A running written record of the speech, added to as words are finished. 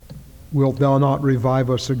Wilt thou not revive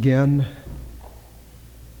us again,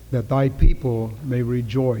 that thy people may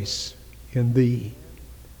rejoice in thee?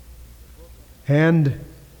 And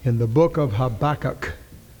in the book of Habakkuk,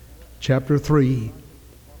 chapter 3,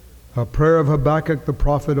 a prayer of Habakkuk the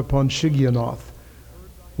prophet upon Shigionoth.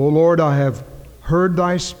 O Lord, I have heard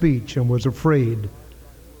thy speech and was afraid.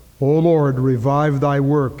 O Lord, revive thy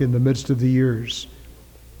work in the midst of the years.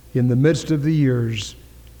 In the midst of the years,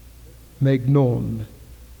 make known.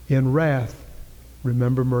 In wrath,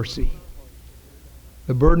 remember mercy.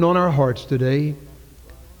 The burden on our hearts today,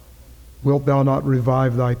 wilt thou not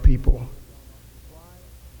revive thy people?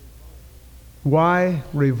 Why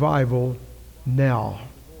revival now?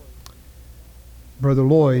 Brother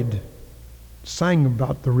Lloyd sang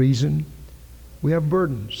about the reason. We have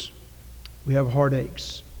burdens. We have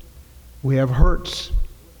heartaches. We have hurts.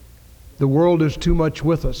 The world is too much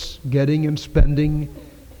with us, getting and spending,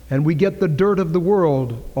 and we get the dirt of the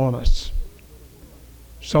world on us.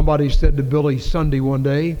 Somebody said to Billy Sunday one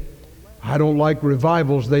day, I don't like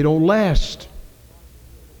revivals, they don't last.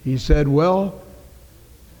 He said, well,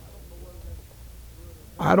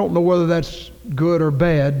 I don't know whether that's good or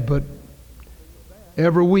bad, but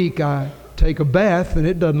every week I take a bath and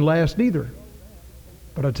it doesn't last either.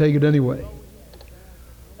 But I take it anyway.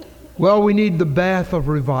 Well, we need the bath of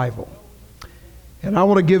revival. And I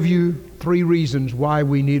want to give you 3 reasons why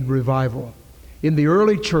we need revival. In the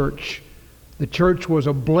early church, the church was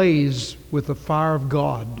ablaze with the fire of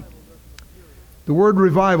God. The word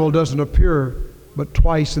revival doesn't appear but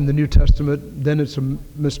twice in the New Testament. Then it's a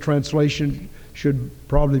mistranslation. Should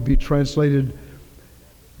probably be translated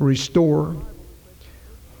restore.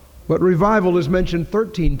 But revival is mentioned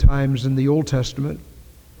 13 times in the Old Testament.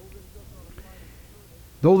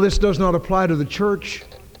 Though this does not apply to the church,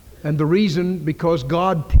 and the reason, because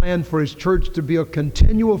God planned for His church to be a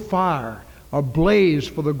continual fire, a blaze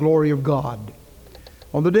for the glory of God.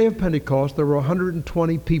 On the day of Pentecost, there were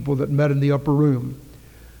 120 people that met in the upper room.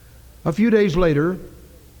 A few days later,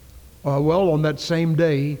 on that same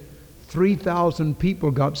day, 3,000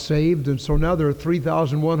 people got saved, and so now there are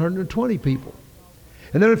 3,120 people.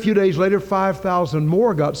 And then a few days later, 5,000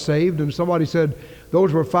 more got saved, and somebody said,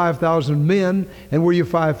 those were 5,000 men, and where you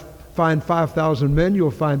find 5,000 men,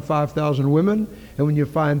 you'll find 5,000 women, and when you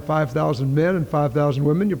find 5,000 men and 5,000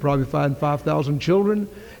 women, you'll probably find 5,000 children,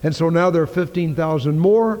 and so now there are 15,000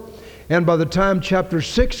 more, and by the time chapter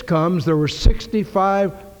 6 comes, there were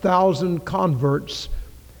 65,000 converts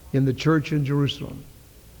in the church in Jerusalem.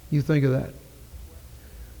 You think of that.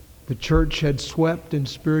 The church had swept in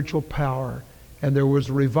spiritual power, and there was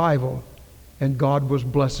revival, and God was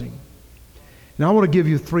blessing. Now I want to give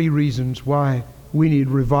you 3 reasons why we need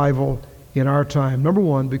revival in our time. Number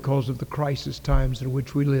 1, because of the crisis times in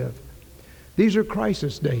which we live. These are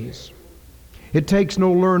crisis days. It takes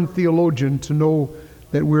no learned theologian to know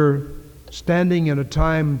that we're standing in a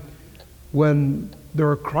time when there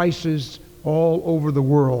are crises all over the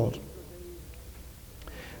world.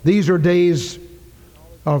 These are days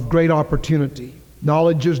of great opportunity.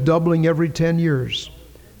 Knowledge is doubling every 10 years.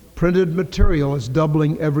 Printed material is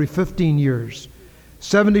doubling every 15 years.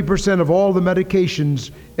 70% of all the medications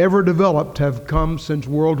ever developed have come since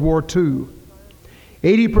World War II.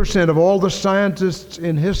 80% of all the scientists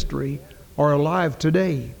in history are alive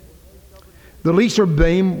today. The LISA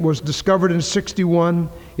beam was discovered in '61.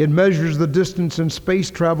 It measures the distance in space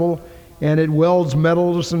travel, and it welds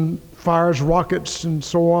metals and fires rockets and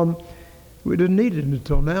so on. We didn't need it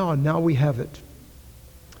until now, and now we have it.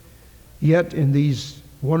 Yet in these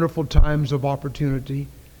wonderful times of opportunity,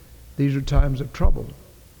 these are times of trouble.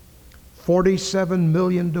 47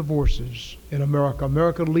 million divorces in America.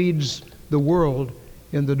 America leads the world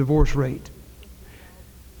in the divorce rate.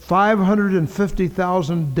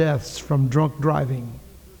 550,000 deaths from drunk driving.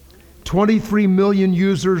 23 million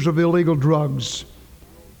users of illegal drugs.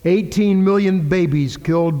 18 million babies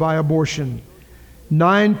killed by abortion.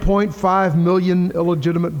 9.5 million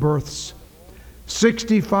illegitimate births.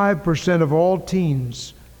 65% of all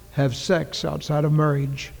teens have sex outside of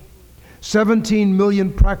marriage. 17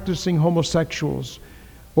 million practicing homosexuals.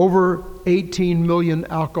 Over 18 million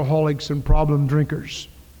alcoholics and problem drinkers.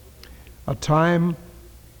 A time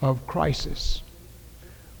of crisis.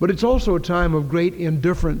 But it's also a time of great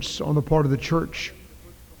indifference on the part of the church.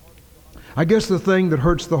 I guess the thing that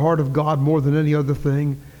hurts the heart of God more than any other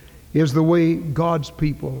thing is the way God's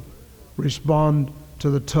people respond to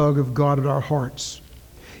the tug of God at our hearts.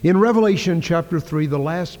 In Revelation chapter 3, the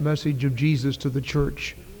last message of Jesus to the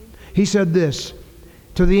church, he said this,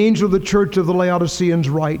 "To the angel of the church of the Laodiceans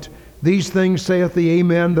write, these things saith the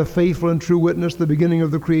Amen, the faithful and true witness, the beginning of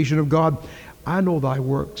the creation of God. I know thy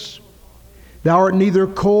works, Thou art neither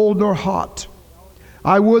cold nor hot.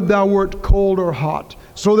 I would thou wert cold or hot.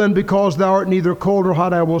 So then, because thou art neither cold nor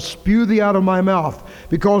hot, I will spew thee out of my mouth.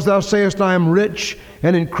 Because thou sayest, I am rich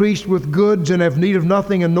and increased with goods, and have need of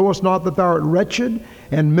nothing, and knowest not that thou art wretched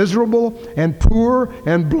and miserable and poor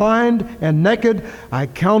and blind and naked, I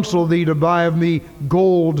counsel thee to buy of me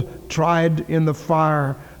gold tried in the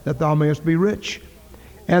fire, that thou mayest be rich,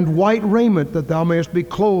 and white raiment, that thou mayest be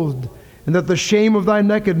clothed, and that the shame of thy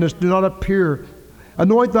nakedness do not appear.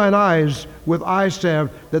 Anoint thine eyes with eye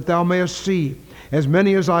salve, that thou mayest see. As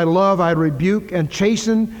many as I love, I rebuke and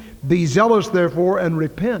chasten. Be zealous, therefore, and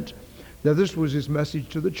repent. Now, this was his message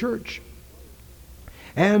to the church.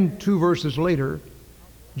 And 2 verses later,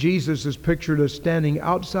 Jesus is pictured as standing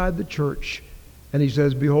outside the church, and he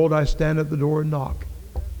says, Behold, I stand at the door and knock.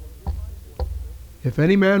 If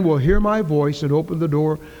any man will hear my voice and open the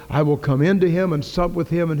door, I will come into him and sup with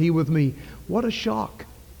him and he with me. What a shock.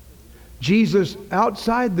 Jesus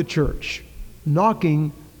outside the church,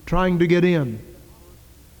 knocking, trying to get in.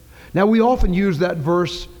 Now, we often use that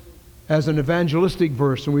verse as an evangelistic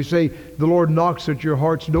verse, and we say, the Lord knocks at your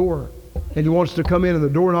heart's door, and he wants to come in, and the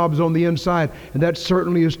doorknob's on the inside, and that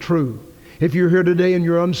certainly is true. If you're here today and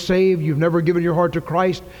you're unsaved, you've never given your heart to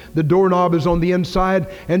Christ, the doorknob is on the inside,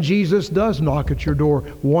 and Jesus does knock at your door,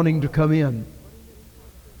 wanting to come in.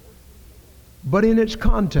 But in its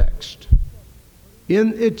context,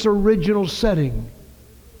 in its original setting,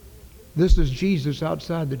 this is Jesus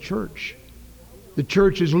outside the church. The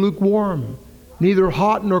church is lukewarm, neither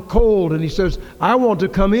hot nor cold. And he says, I want to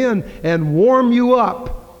come in and warm you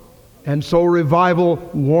up. And so revival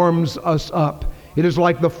warms us up. It is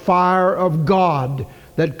like the fire of God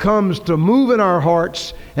that comes to move in our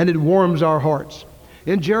hearts, and it warms our hearts.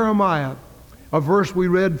 In Jeremiah, a verse we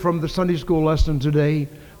read from the Sunday school lesson today,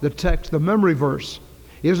 the text, the memory verse,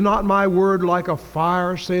 is not my word like a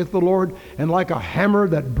fire, saith the Lord, and like a hammer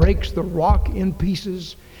that breaks the rock in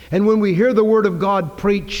pieces? And when we hear the Word of God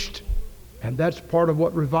preached, and that's part of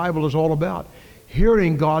what revival is all about,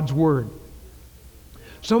 hearing God's Word.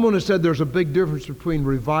 Someone has said there's a big difference between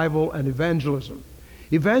revival and evangelism.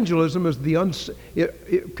 Evangelism is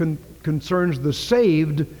concerns the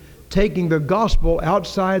saved taking the gospel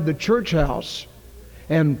outside the church house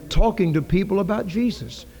and talking to people about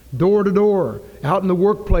Jesus. Door to door, out in the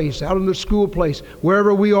workplace, out in the school place,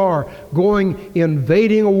 wherever we are, going,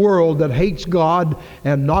 invading a world that hates God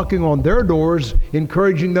and knocking on their doors,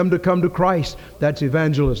 encouraging them to come to Christ. That's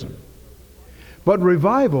evangelism. But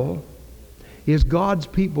revival is God's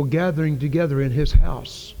people gathering together in His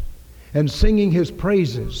house and singing His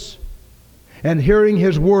praises and hearing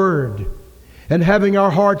His word and having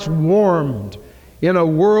our hearts warmed in a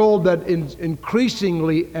world that is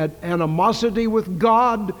increasingly at animosity with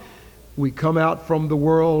God. We come out from the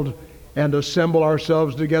world and assemble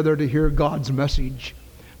ourselves together to hear God's message.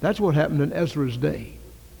 That's what happened in Ezra's day.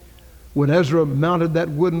 When Ezra mounted that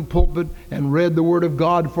wooden pulpit and read the Word of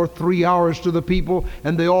God for 3 hours to the people,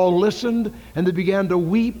 and they all listened and they began to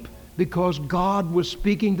weep because God was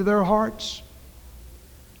speaking to their hearts.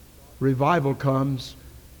 Revival comes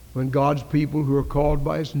when God's people who are called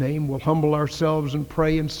by His name will humble ourselves and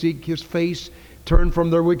pray and seek His face, turn from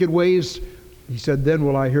their wicked ways. He said, then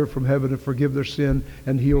will I hear from heaven and forgive their sin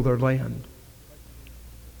and heal their land.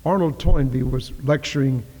 Arnold Toynbee was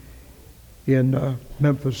lecturing in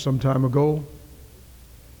Memphis some time ago,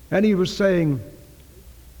 and he was saying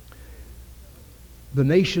the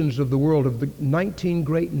nations of the world, of the 19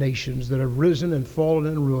 great nations that have risen and fallen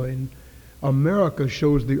in ruin, America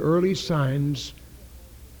shows the early signs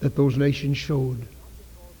that those nations showed.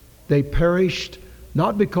 They perished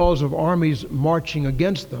not because of armies marching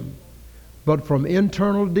against them, but from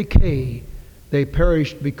internal decay. They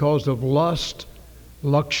perished because of lust,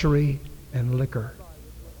 luxury, and liquor.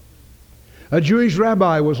 A Jewish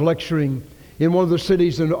rabbi was lecturing in one of the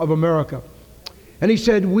cities of America, and he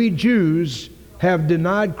said, we Jews have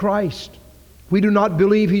denied Christ. We do not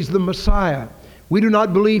believe He's the Messiah. We do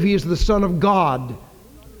not believe He is the Son of God.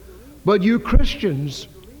 But you Christians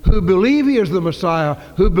who believe He is the Messiah,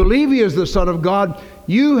 who believe He is the Son of God,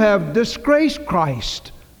 you have disgraced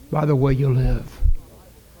Christ by the way you live.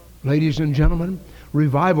 Ladies and gentlemen,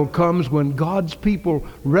 revival comes when God's people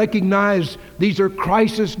recognize these are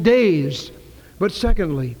crisis days. But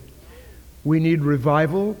secondly, we need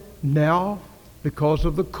revival now because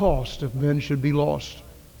of the cost if men should be lost.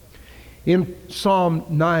 In Psalm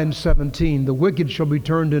 9:17, the wicked shall be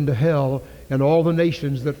turned into hell, and all the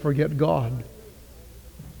nations that forget God.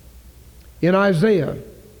 In Isaiah,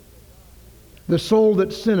 the soul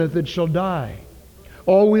that sinneth, it shall die.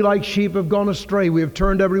 All we like sheep have gone astray. We have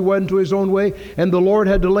turned every one to his own way, and the Lord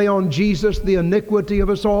had to lay on Jesus the iniquity of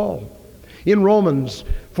us all. In Romans,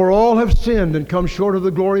 for all have sinned and come short of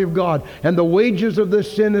the glory of God, and the wages of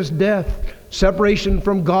this sin is death, separation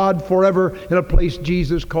from God forever in a place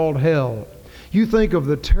Jesus called hell. You think of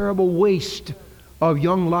the terrible waste of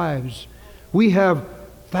young lives. We have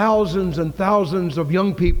thousands and thousands of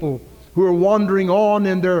young people who are wandering on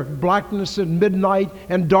in their blackness and midnight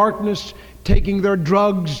and darkness, taking their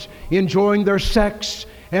drugs, enjoying their sex,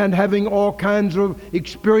 and having all kinds of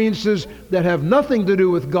experiences that have nothing to do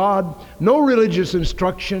with God, no religious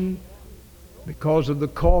instruction, because of the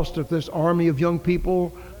cost of this army of young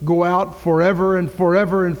people go out forever and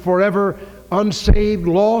forever and forever, unsaved,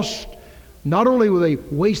 lost. Not only will they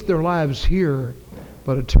waste their lives here,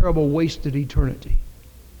 but a terrible wasted eternity.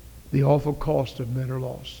 The awful cost of men are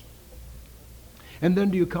lost. And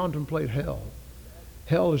then do you contemplate hell?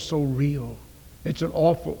 Hell is so real. It's an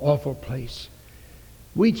awful, awful place.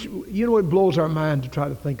 It blows our mind to try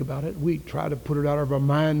to think about it. We try to put it out of our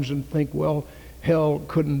minds and think, well, hell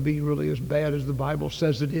couldn't be really as bad as the Bible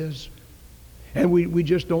says it is. And we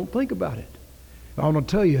just don't think about it. I want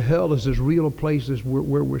to tell you, hell is as real a place as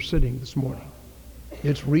where we're sitting this morning.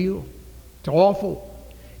 It's real. It's awful.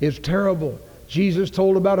 It's terrible. Jesus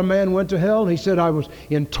told about a man went to hell. He said, I was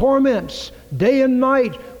in torments day and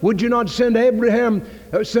night. Would you not send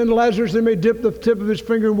Lazarus, they may dip the tip of his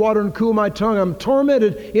finger in water and cool my tongue. I'm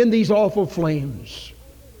tormented in these awful flames.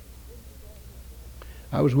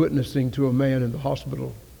 I was witnessing to a man in the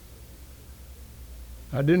hospital.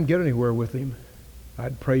 I didn't get anywhere with him.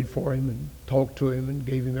 I'd prayed for him and talked to him and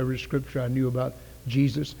gave him every scripture I knew about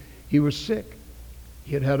Jesus. He was sick.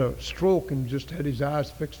 He had had a stroke and just had his eyes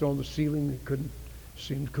fixed on the ceiling. He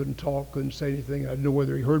couldn't talk, couldn't say anything. I didn't know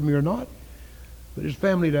whether he heard me or not. But his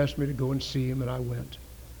family had asked me to go and see him, and I went.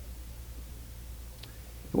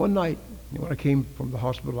 One night, when I came from the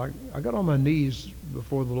hospital, I got on my knees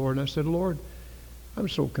before the Lord, and I said, Lord, I'm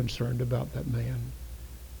so concerned about that man.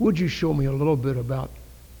 Would you show me a little bit about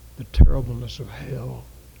the terribleness of hell,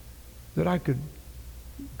 that I could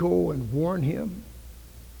go and warn him?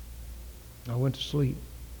 I went to sleep.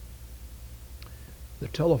 The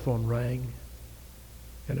telephone rang,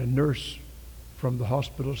 and a nurse from the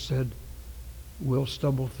hospital said, Will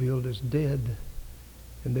Stubblefield is dead,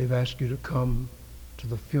 and they've asked you to come to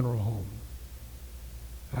the funeral home.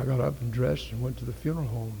 I got up and dressed and went to the funeral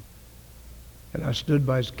home, and I stood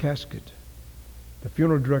by his casket. The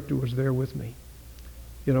funeral director was there with me.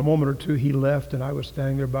 In a moment or two, he left, and I was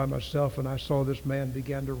standing there by myself, and I saw this man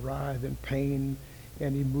begin to writhe in pain,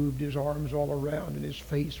 and he moved his arms all around, and his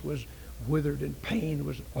face was withered in pain. It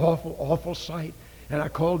was an awful, awful sight. And I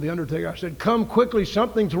called the undertaker. I said, come quickly,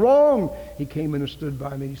 something's wrong. He came in and stood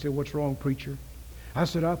by me. He said, what's wrong, preacher? I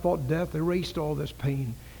said, I thought death erased all this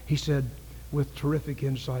pain. He said, with terrific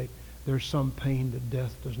insight, there's some pain that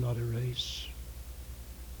death does not erase.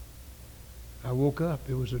 I woke up.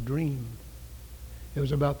 It was a dream. It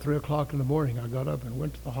was about 3 o'clock in the morning. I got up and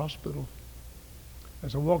went to the hospital.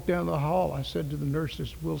 As I walked down the hall, I said to the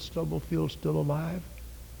nurses, Will Stubblefield still alive?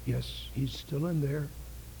 Yes, he's still in there.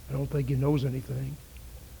 I don't think he knows anything.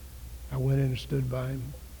 I went in and stood by him.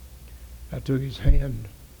 I took his hand.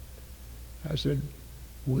 I said,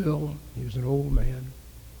 Will, he was an old man.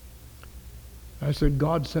 I said,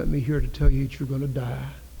 God sent me here to tell you that you're going to die.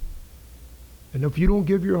 And if you don't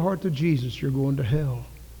give your heart to Jesus, you're going to hell.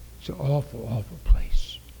 It's an awful, awful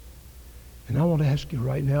place. And I want to ask you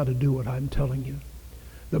right now to do what I'm telling you.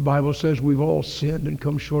 The Bible says we've all sinned and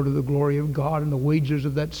come short of the glory of God, and the wages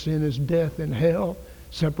of that sin is death and hell,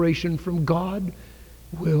 separation from God.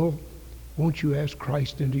 Will, won't you ask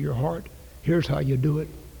Christ into your heart? Here's how you do it.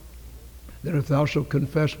 That if thou shalt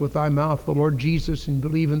confess with thy mouth the Lord Jesus and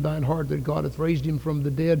believe in thine heart that God hath raised him from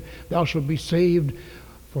the dead, thou shalt be saved.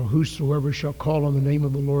 For whosoever shall call on the name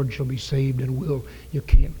of the Lord shall be saved. And will, you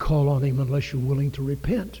can't call on him unless you're willing to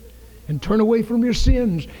repent and turn away from your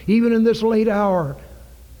sins, even in this late hour.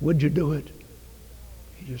 Would you do it?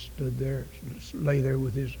 He just stood there, just lay there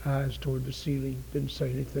with his eyes toward the ceiling, didn't say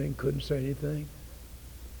anything, couldn't say anything.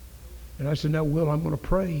 And I said, now, Will, I'm going to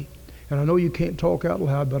pray. And I know you can't talk out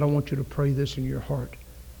loud, but I want you to pray this in your heart.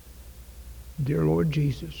 Dear Lord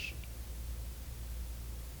Jesus,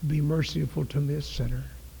 be merciful to me, a sinner.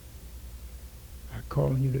 I call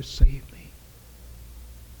on you to save me.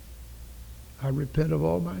 I repent of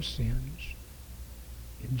all my sins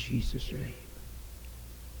in Jesus' name.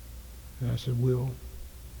 And I said, Will,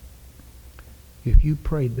 if you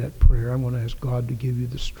prayed that prayer, I'm going to ask God to give you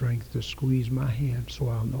the strength to squeeze my hand so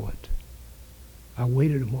I'll know it. I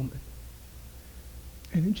waited a moment.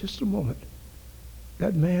 And in just a moment,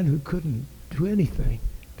 that man who couldn't do anything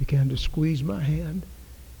began to squeeze my hand.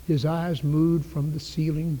 His eyes moved from the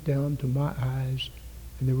ceiling down to my eyes,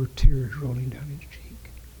 And there were tears rolling down his cheek.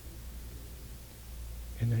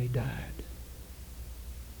 And then he died.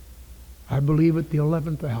 I believe at the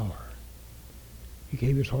 11th hour, he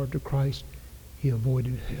gave his heart to Christ. He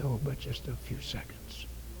avoided hell by just a few seconds.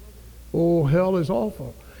 Oh, hell is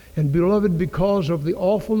awful. And beloved, because of the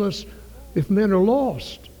awfulness, if men are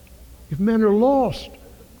lost,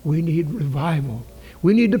 we need revival.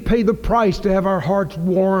 We need to pay the price to have our hearts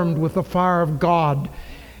warmed with the fire of God,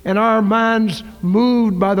 and our minds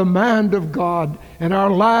moved by the mind of God, and our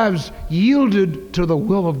lives yielded to the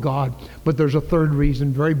will of God. But there's a third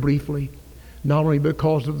reason, very briefly. Not only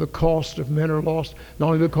because of the cost if men are lost, not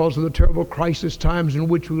only because of the terrible crisis times in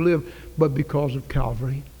which we live, but because of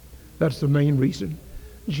Calvary. That's the main reason.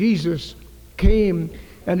 Jesus came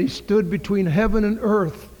and he stood between heaven and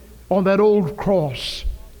earth on that old cross.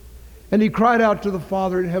 And he cried out to the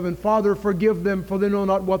Father in heaven, "Father, forgive them, for they know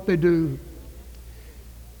not what they do."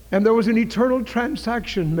 And there was an eternal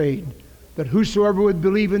transaction made, that whosoever would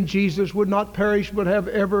believe in Jesus would not perish but have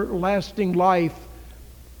everlasting life.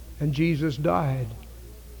 And Jesus died.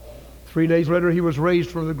 3 days later he was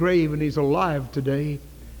raised from the grave, and he's alive today.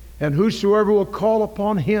 And whosoever will call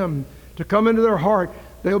upon him to come into their heart,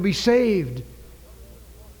 they'll be saved.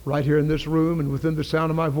 Right here in this room and within the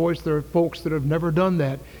sound of my voice, there are folks that have never done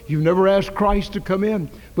that. You've never asked Christ to come in.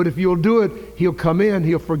 But if you'll do it, he'll come in.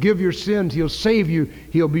 He'll forgive your sins. He'll save you.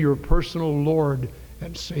 He'll be your personal Lord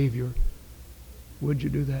and Savior. Would you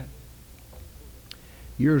do that?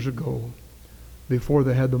 Years ago, before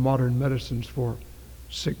they had the modern medicines for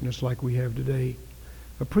sickness like we have today,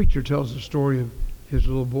 a preacher tells the story of his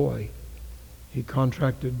little boy. He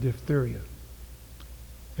contracted diphtheria.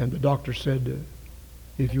 And the doctor said,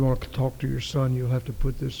 if you want to talk to your son, you'll have to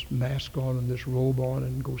put this mask on and this robe on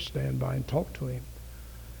and go stand by and talk to him.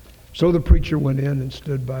 So the preacher went in and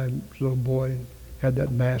stood by his little boy and had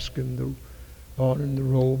that mask and on and the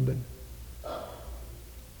robe. And the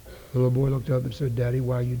little boy looked up and said, "Daddy,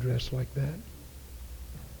 why are you dressed like that?"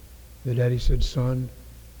 The daddy said, "Son,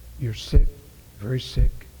 you're sick, very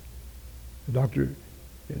sick." The doctor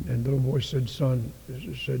and the little boy said,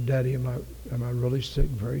 "Daddy, am I really sick,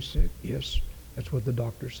 very sick?" "Yes, that's what the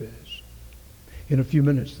doctor says." In a few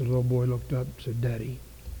minutes, the little boy looked up and said, "Daddy,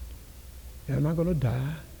 am I going to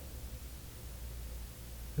die?"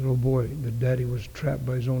 The little boy, the daddy, was trapped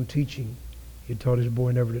by his own teaching. He taught his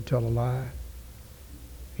boy never to tell a lie.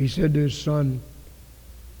 He said to his son,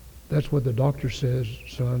 "That's what the doctor says,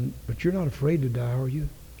 son, but you're not afraid to die, are you?"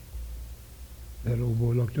 That little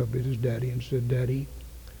boy looked up at his daddy and said, "Daddy,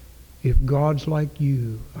 if God's like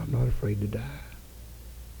you, I'm not afraid to die.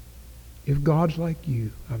 If God's like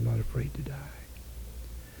you, I'm not afraid to die."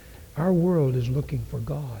 Our world is looking for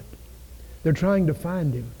God. They're trying to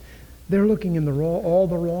find him. They're looking in all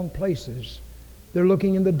the wrong places. They're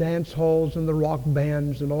looking in the dance halls and the rock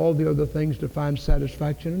bands and all the other things to find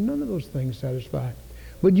satisfaction, and none of those things satisfy.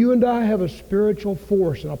 But you and I have a spiritual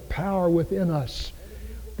force and a power within us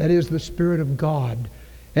that is the Spirit of God.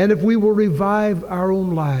 And if we will revive our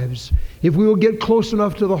own lives, if we will get close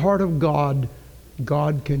enough to the heart of God,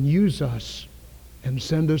 God can use us and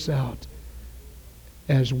send us out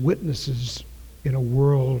as witnesses in a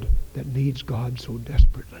world that needs God so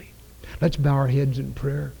desperately. Let's bow our heads in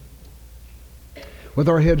prayer. With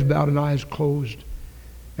our heads bowed and eyes closed,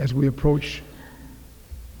 as we approach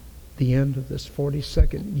the end of this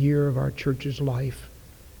 42nd year of our church's life,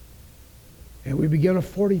 and we begin a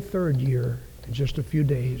 43rd year in just a few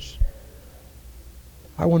days,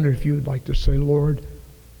 I wonder if you would like to say, "Lord,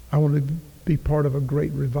 I want to be part of a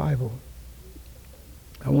great revival.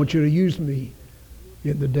 I want you to use me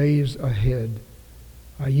in the days ahead.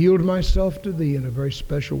 I yield myself to thee in a very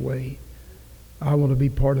special way. I want to be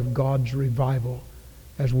part of God's revival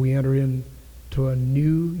as we enter into a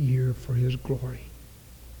new year for his glory."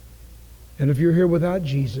 And if you're here without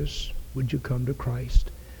Jesus, would you come to Christ?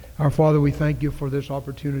 Our Father, we thank you for this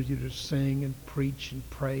opportunity to sing and preach and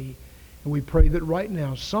pray. And we pray that right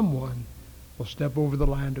now someone will step over the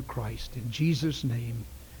line to Christ. In Jesus' name,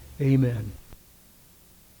 amen.